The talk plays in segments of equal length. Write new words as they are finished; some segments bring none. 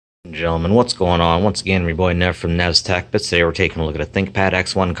gentlemen, what's going on? Once again, your boy Nev from Nev's Tech Bits. Today we're taking a look at a ThinkPad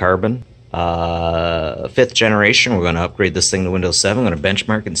X1 Carbon. 5th generation. We're going to upgrade this thing to Windows 7. I'm going to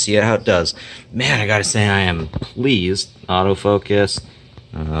benchmark and see how it does. Man, I gotta say I am pleased. Autofocus.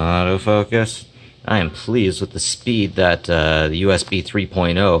 Autofocus. I am pleased with the speed that the USB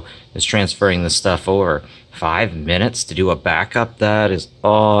 3.0 is transferring this stuff over. 5 minutes to do a backup? That is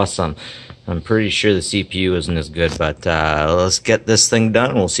awesome. I'm pretty sure the CPU isn't as good, but let's get this thing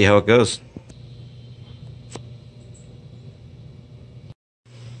done and we'll see how it goes.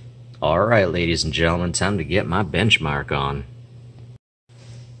 Alright, ladies and gentlemen, time to get my benchmark on.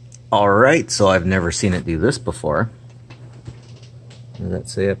 Alright, so I've never seen it do this before. What does that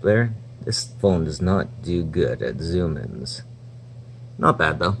say up there? This phone does not do good at zoom-ins. Not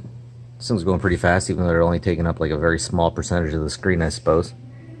bad though. This thing's going pretty fast, even though they're only taking up like a very small percentage of the screen, I suppose.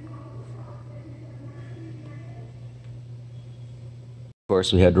 Of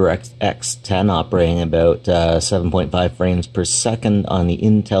course, we had DirectX 10 operating about 7.5 frames per second on the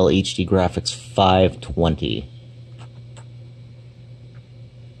Intel HD Graphics 520.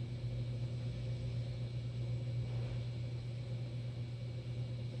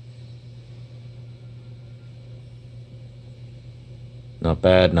 Not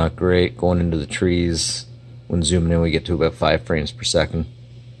bad, not great. Going into the trees. When zooming in, we get to about 5 frames per second.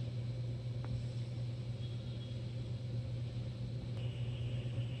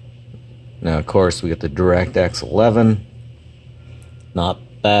 Now, of course, we get the DirectX 11.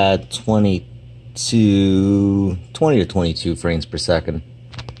 Not bad. 20 to 22 frames per second.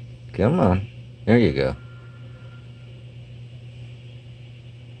 Come on. There you go.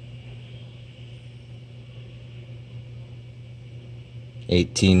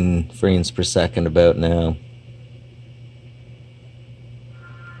 $18 frames per second about now.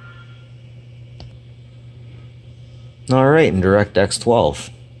 Alright, and DirectX 12.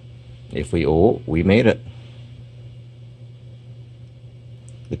 If we made it.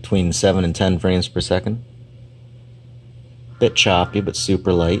 Between 7 and 10 frames per second. Bit choppy, but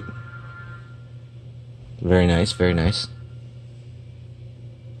super light. Very nice, very nice.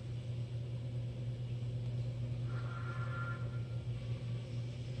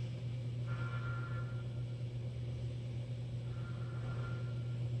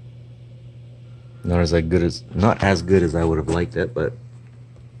 Not as good as I would have liked it, but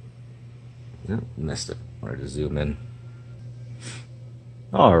no, missed it. Wanted to zoom in.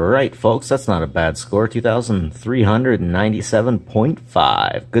 Alright, folks, that's not a bad score.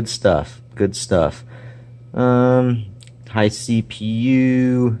 2,397.5. Good stuff. Good stuff. High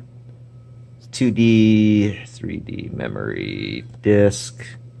CPU, 2D, 3D memory, disk.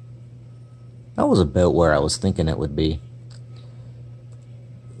 That was about where I was thinking it would be.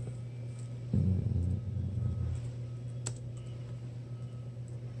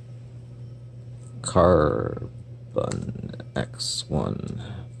 Carbon X1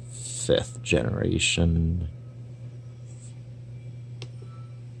 5th generation.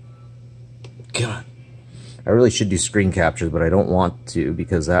 God, I really should do screen captures, but I don't want to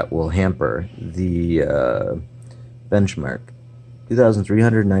because that will hamper the benchmark.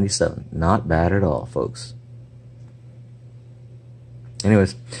 2,397. Not bad at all, folks.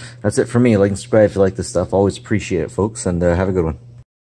 Anyways, that's it for me. Like and subscribe if you like this stuff. Always appreciate it, folks, and have a good one.